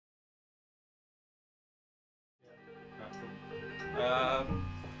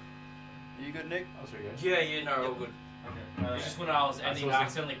You good, Nick? That was pretty good. Yeah, no, all good. Okay. It's just when I was ending, I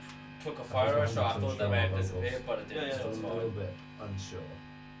accidentally took a photo, so I thought they may have disappeared, but it didn't. Yeah, so it's A fine. little bit unsure.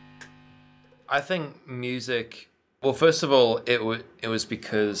 I think music. Well, first of all, it was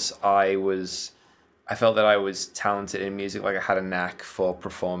because I felt that I was talented in music. Like I had a knack for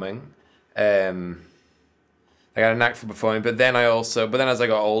performing. I got a knack for performing, but then as I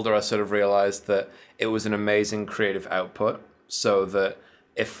got older, I sort of realized that it was an amazing creative output. So that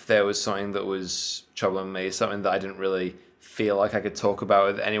if there was something that was troubling me, something that I didn't really feel like I could talk about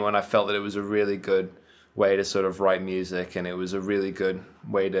with anyone, I felt that it was a really good way to sort of write music, and it was a really good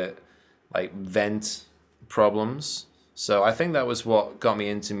way to like vent problems. So I think that was what got me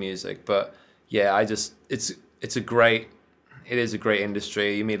into music. But yeah, it is a great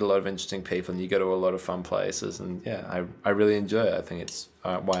industry. You meet a lot of interesting people and you go to a lot of fun places, and yeah, I really enjoy it. I think it's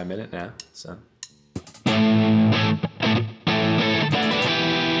why I'm in it now. So.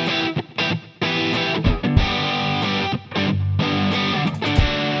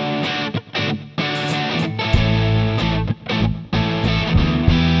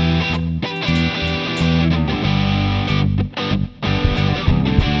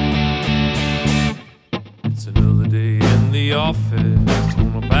 It's another day in the office.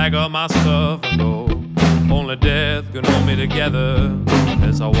 Gonna pack up my stuff and go. Only death can hold me together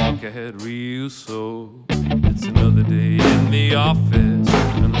as I walk ahead real slow. It's another day in the office,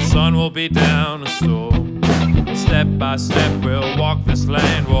 and the sun will be down the storm. Step by step we'll walk this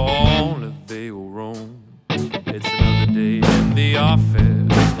land where only they will roam. It's another day in the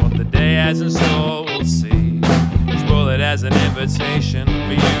office. What the day has in store we'll see. Each bullet has an invitation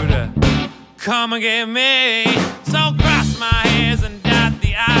for you to come and get me. So cross my hands and dot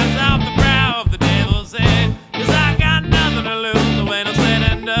the I's off the brow of the devil's head. 'Cause I got nothing to lose when I'm said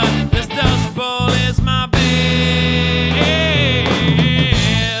and done. This dust bowl is my bed.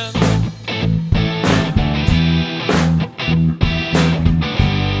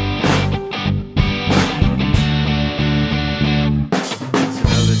 It's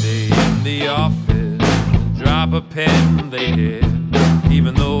another day in the office. Drop a pen, they hit.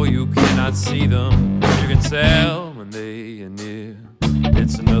 Even though you cannot see them, you can tell when they are near.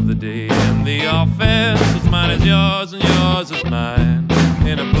 It's another day in the office. What's mine is yours and yours is mine.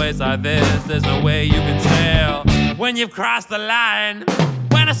 In a place like this, there's no way you can tell when you've crossed the line.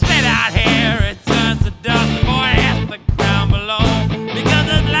 When I spit out here, it turns to dust before it hits the ground below. Because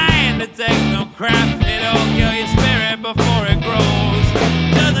it's land that takes no crap. It'll kill your spirit before it grows.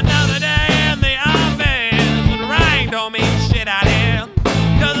 Just another day in the office, and rank don't mean shit out here.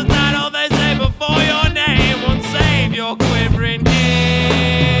 'Cause the title they say before your name won't save your quivering gear.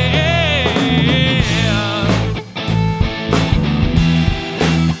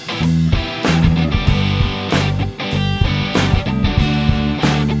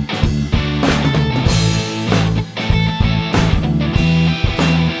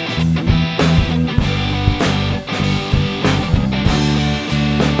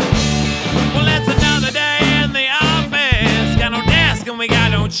 Well, it's another day in the office. Got no desk and we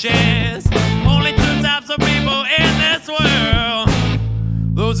got no chairs. Only two types of people in this world: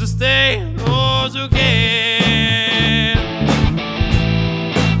 those who stay, those who can.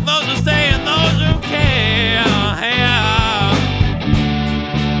 Those who stay and those who care.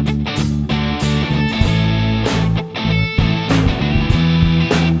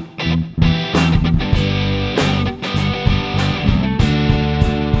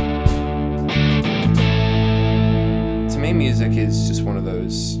 To me, music is just one of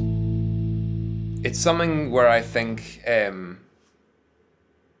those. It's something where I think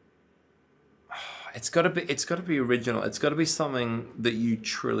it's got to be original. It's got to be something that you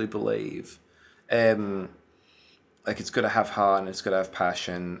truly believe. Like it's got to have heart and it's got to have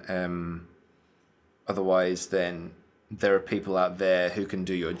passion. Otherwise, then there are people out there who can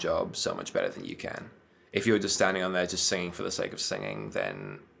do your job so much better than you can. If you're just standing on there just singing for the sake of singing,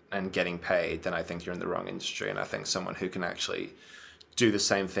 and getting paid, then I think you're in the wrong industry. And I think someone who can actually do the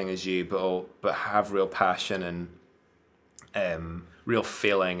same thing as you, but have real passion and real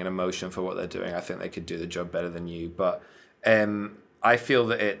feeling and emotion for what they're doing, I think they could do the job better than you. But I feel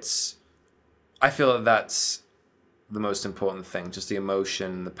that that's the most important thing, just the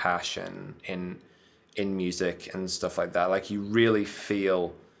emotion, the passion in music and stuff like that. Like you really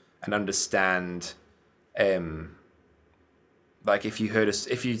feel and understand. Like if you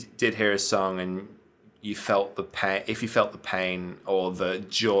did hear a song and you felt the pain, if you felt the pain or the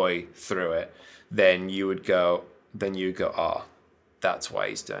joy through it, then you would go, oh, that's why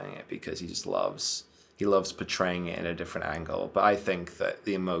he's doing it, because he loves portraying it in a different angle. But I think that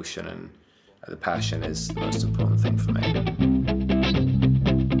the emotion and the passion is the most important thing for me.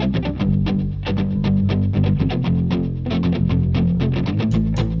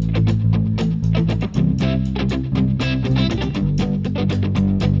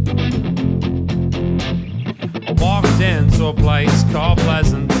 to a place called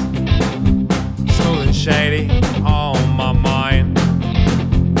Pleasant. Smooth and shady on my mind.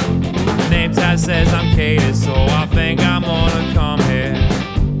 The name tag says I'm Katie, so I think I'm gonna come here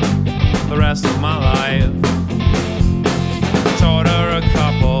the rest of my life. Taught her a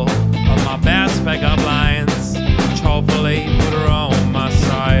couple of my best pickup lines, which hopefully put her on my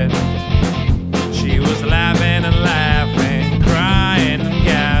side. She was laughing and laughing, crying and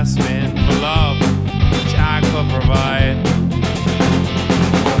gasping for love, which I could provide.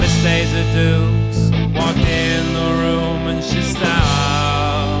 Miss Daisy Dukes walked in the room and she stopped.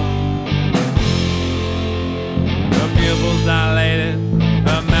 Her pupils dilated,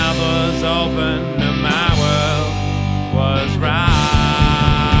 her mouth was open, and my world was right.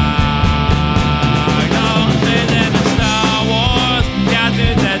 Oh, she's into Star Wars, got 2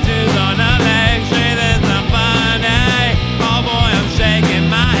 tattoos on her legs. She thinks I'm funny. Oh boy, I'm shaking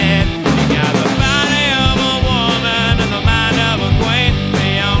my head. She got the body of a woman and the mind of a queen.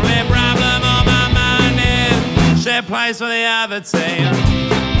 The only problem on my mind is she plays for the other team.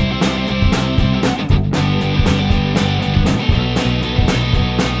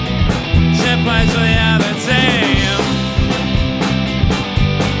 She plays for the other team.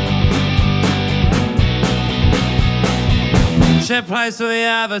 She plays for the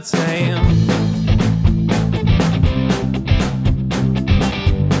other team.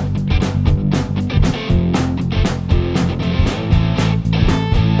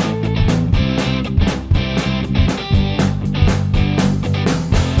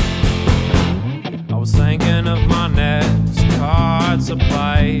 I was thinking of my next card to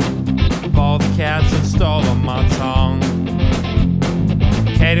play. All the cats had stolen my tongue.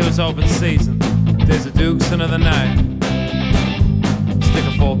 Katie was open season. There's a Dukes another night. Stick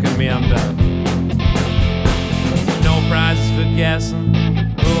a fork in me, I'm done. No prizes for guessing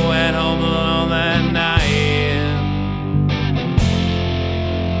who went home alone that night.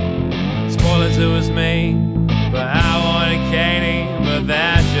 Spoilers, it was me, but I wanted Katie, but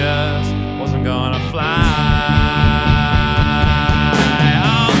that just wasn't gonna fly.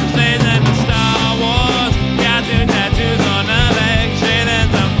 Oh, she's into Star Wars, got 2 tattoos on her legs. She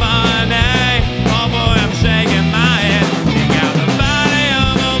thinks I'm funny. Oh boy, I'm shaking my head. You got the body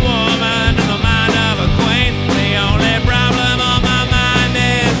of a woman and the mind of a queen. The only problem on my mind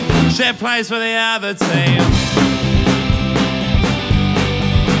is she plays for the other team.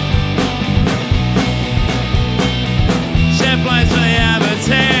 She plays for the other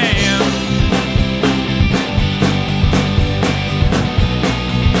team.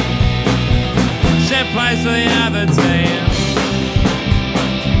 She plays for the other team.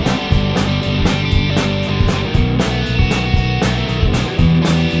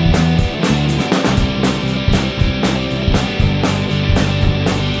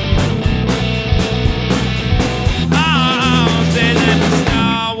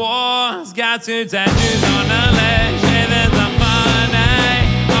 Got 2 tattoos on her legs. She thinks I'm funny.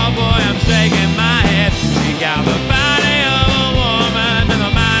 Oh boy, I'm shaking my head. She got the body of a woman and the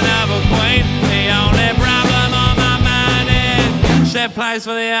mind of a queen. The only problem on my mind is she plays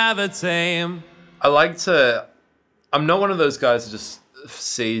for the other team. I'm not one of those guys that just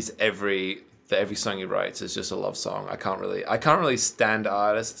sees every song he writes as just a love song. I can't really stand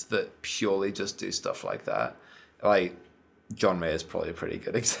artists that purely just do stuff like that. Like, John Mayer is probably a pretty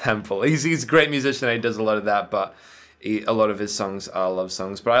good example. He's a great musician and he does a lot of that, but a lot of his songs are love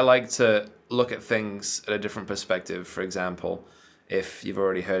songs. But I like to look at things at a different perspective. For example, if you've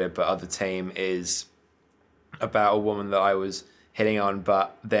already heard it, but Other Team is about a woman that I was hitting on,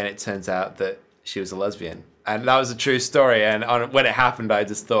 but then it turns out that she was a lesbian. And that was a true story. And when it happened, I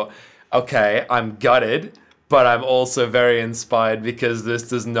just thought, okay, I'm gutted, but I'm also very inspired because this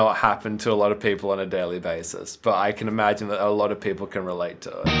does not happen to a lot of people on a daily basis. But I can imagine that a lot of people can relate to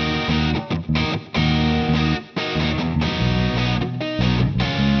it.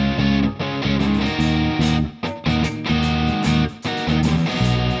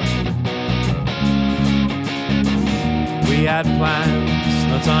 We had plans,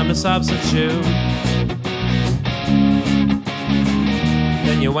 no time to substitute.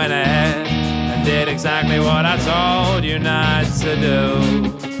 Then you went ahead and did exactly what I told you not to do.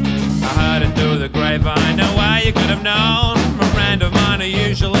 I heard it through the grapevine, no way you could have known. A friend of mine who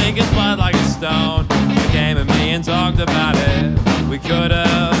usually gets blood like a stone, she came at me and talked about it. We could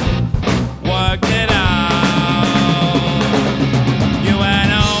have worked it out. You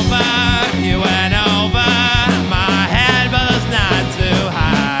went over my head, but it's not too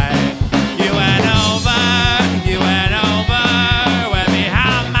high. You went over with me,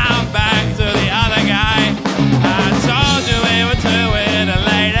 hand my back to the other guy. I told you we would do it a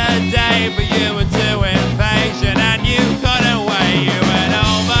later date, but you were too impatient and you could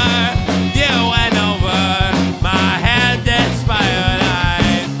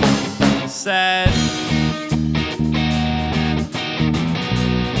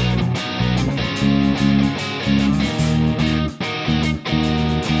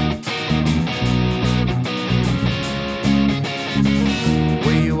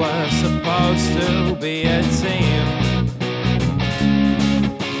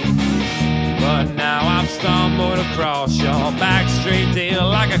across your back street deal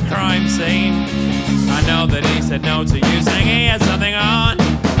like a crime scene. I know that he said no to you, saying he had something on.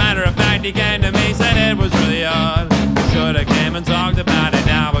 Matter of fact, he came to me, said it was really odd. Should've came and talked about it,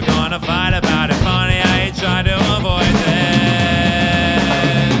 now we're gonna fight about it. Funny how he tried to avoid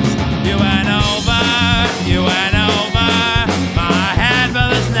this. You went over, you went over my head,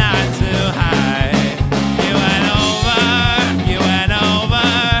 but it's not too high. You went over,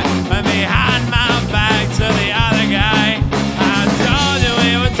 went behind my back to the other guy. I told you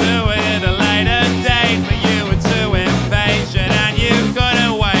we would do it at a later date, but you were too impatient and you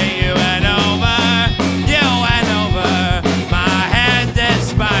couldn't wait. You went over my head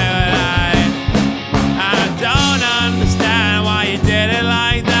despite I don't understand why you did it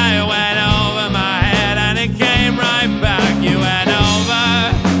like that. You went over my head and it came right back. You went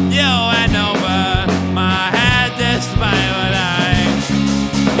over my head despite what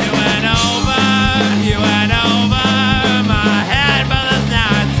you went over my head, but it's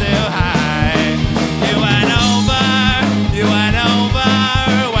not too high. You went over,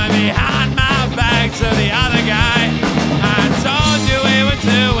 went behind my back to the other guy. I told you we would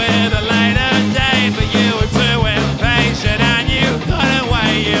do it a later date, but you were too impatient and you couldn't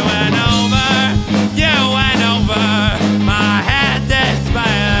wait. You went over my head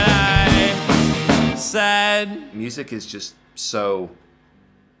despite I said. Music is just so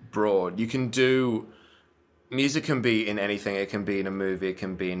broad. You can do music can be in anything. It can be in a movie, it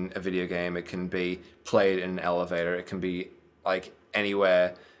can be in a video game, it can be played in an elevator, it can be like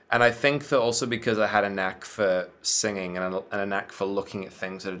anywhere. And I think that also because I had a knack for singing and a knack for looking at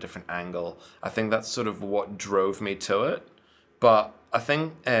things at a different angle, I think that's sort of what drove me to it. But I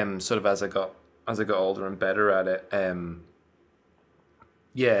think sort of as I got older and better at it,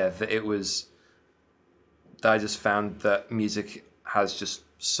 I just found that music has just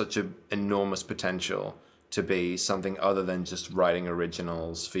such an enormous potential to be something other than just writing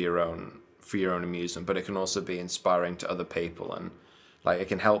originals for your own amusement, but it can also be inspiring to other people, and like it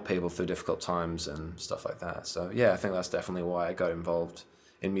can help people through difficult times and stuff like that. So yeah, I think that's definitely why I got involved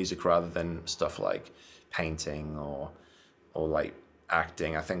in music rather than stuff like painting or like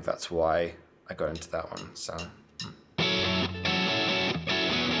acting. I think that's why I got into that one. So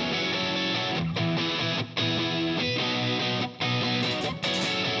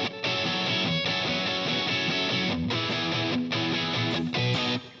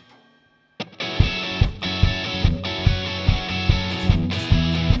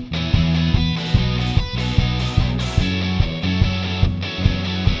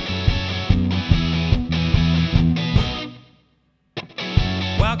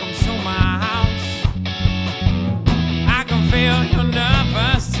welcome to my house. I can feel your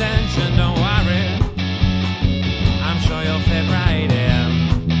nervous tension, don't worry. I'm sure you'll fit right in.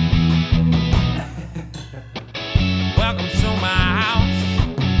 Welcome to my house.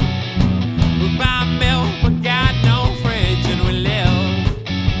 We buy milk, but got no fridge, and we live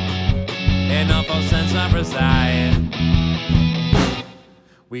in a false sense of reside.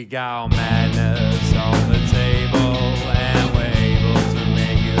 We got madness on the table, and we're able to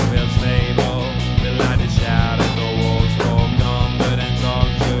make you feel stable. We like to shout at the walls for comfort and talk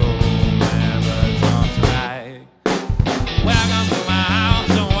to whomever talks right. Welcome to my house,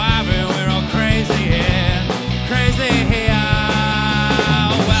 don't worry, we're all crazy here, crazy here.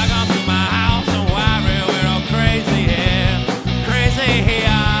 Welcome to my house, don't worry, we're all crazy here, crazy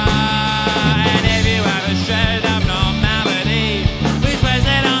here. And if you have a shred of normality, please place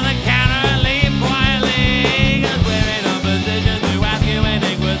it on the counter and leave quietly. 'Cause we're in a position to ask you an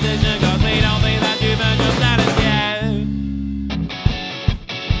inquisition, 'cause we don't think that you've earned your status yet.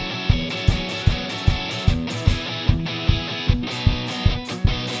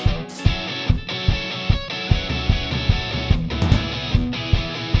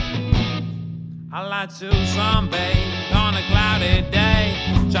 I like to sunbathe on a cloudy day,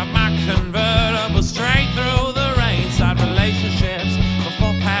 drive my convertible straight through the rain, start relationships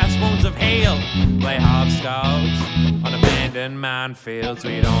before past wounds have healed, play hopscotch on abandoned minefields.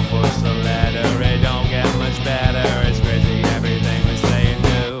 We don't push the ladder, it don't get much better. It's crazy everything we say and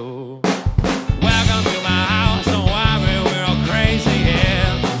do. Welcome to my house, don't worry, we're all crazy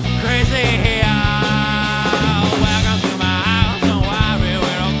here, crazy here. Welcome to my house, don't worry,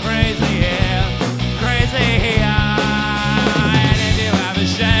 we're all crazy here, crazy here. And if you have a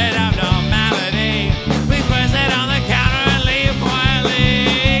shade of normality, please place it on the counter and leave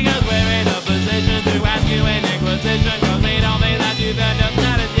quietly. 'Cause we're in a position to ask you an inquisition, 'cause we don't think that you've earned your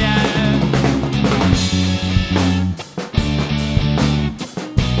status yet.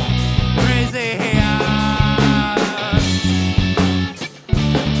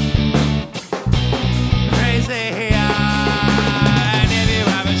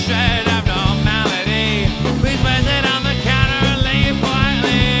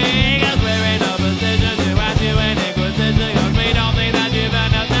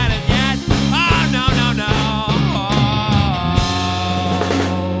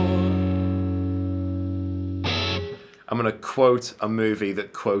 quote a movie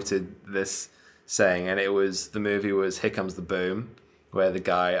that quoted this saying, and the movie was Here Comes the Boom, where the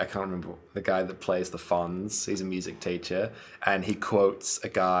guy, I can't remember, the guy that plays the Fonz, he's a music teacher, and he quotes a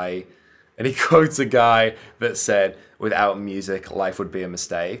guy that said, without music, life would be a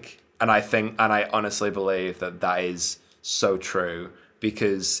mistake. And I honestly believe that is so true,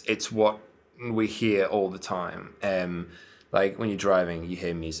 because it's what we hear all the time. Like when you're driving, you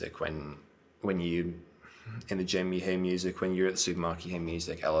hear music. When you in the gym, you hear music. When you're at the supermarket, you hear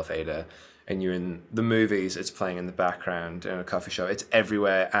music. Elevator, and you're in the movies, it's playing in the background. In a coffee shop, it's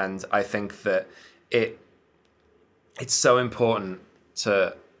everywhere. And I think that it's so important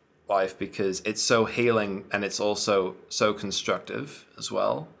to life because it's so healing, and it's also so constructive as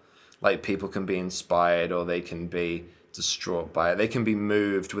well. Like people can be inspired, or they can be distraught by it. They can be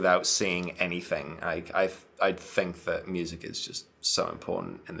moved without seeing anything. I think that music is just so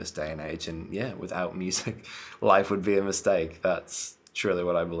important in this day and age. And yeah, without music, life would be a mistake. That's truly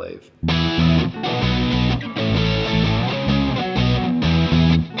what I believe.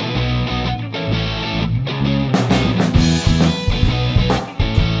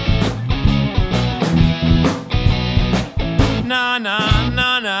 Nah, nah,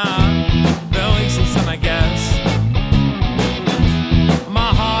 nah, nah. The weeks in sun, I guess.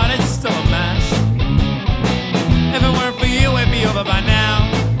 My heart is still a mess. If it weren't for you, it'd be over by now.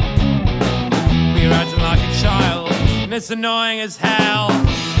 Be acting like a child, and it's annoying as hell.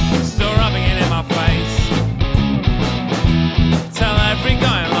 Still rubbing it in my face. Tell every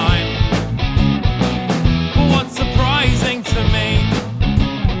guy in line. But what's surprising to me,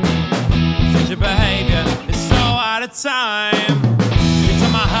 such your behavior is so out of time. You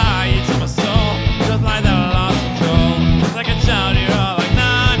took my heart, you took my soul, just like that I lost control. Just like a child, you're all like,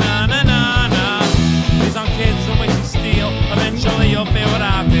 nah, nah, nah, nah, nah. These aren't kids from which you steal. Eventually you'll feel what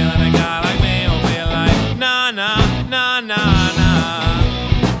I feel, and a guy like me will be like, nah, nah, nah, nah, nah.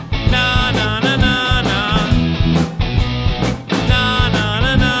 Nah, nah, nah, nah, nah. Nah, nah,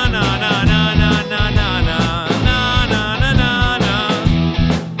 nah, nah, nah, nah, nah, nah, nah, nah, nah. Nah, nah, nah, nah, nah.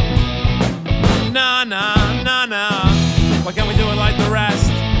 Nah, nah, nah, nah. Why can't we do it like the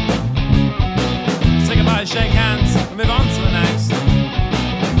rest? Say goodbye, shake hands, and move on to the next.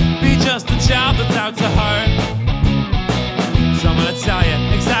 Be just a child that's out to hurt. So I'm gonna tell you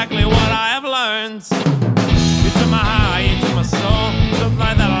exactly what I have learned. You took my heart, you took my soul, just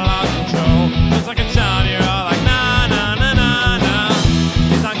like that I lost control. Just like a child, you're all like, nah, nah, nah, nah, nah.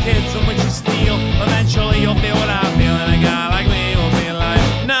 These aren't kids from which you steal. Eventually you'll feel what I feel, and a guy like me will be like,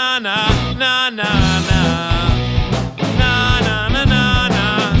 nah, nah, nah, nah, nah.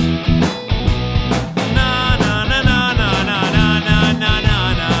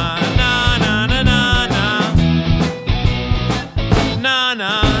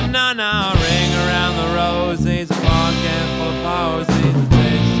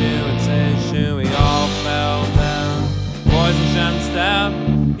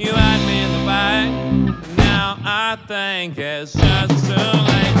 You had me in the bag. Now I think it's just too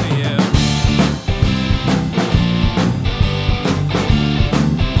late for you.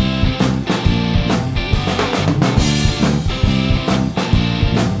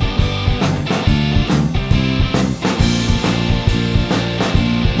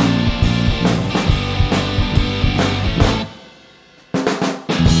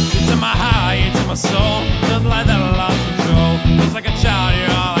 You took my heart, you took my soul, just like that I lost control. Just like a child,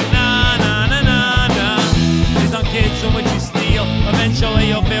 you're all like, nah, nah, nah, nah, nah. These aren't kids from which you steal. Eventually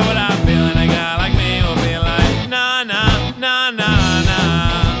you'll feel what I feel, and a guy like me will be like, nah, nah, nah, nah,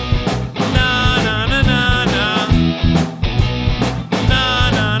 nah. Nah, nah, nah, nah, nah. Nah,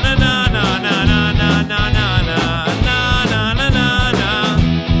 nah, nah, nah, nah, nah, nah, nah, nah, nah, nah. Nah, nah, nah, nah, nah.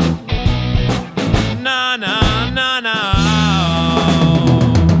 Nah, nah, nah, nah.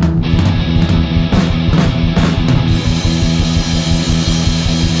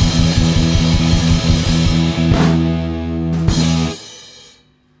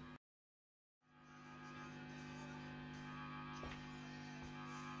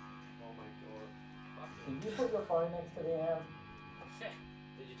 Did you put your phone next to the amp?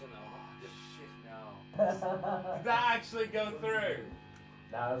 Did you turn that one off? Shit, no. Did that actually go through?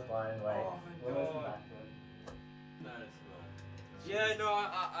 No, it's fine. Wait. Oh my We'll listen God. back to it. No, it's not. Yeah, no,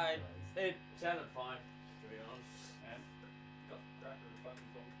 it sounded fine, to be honest. And got the cracker and fucking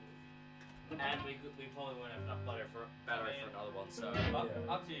song. And we probably won't have enough battery for another one, so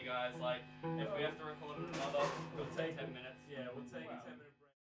up to you guys. Like, if we have to record another, we'll take 10 minutes. Yeah, we'll take a 10-minute break.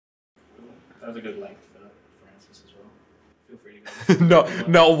 That was a good length for answers as well. Feel free to go.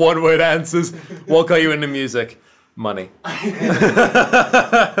 Not one word answers. What got you into music? Money. That's a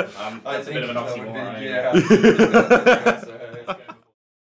bit of an oxymoron. Yeah.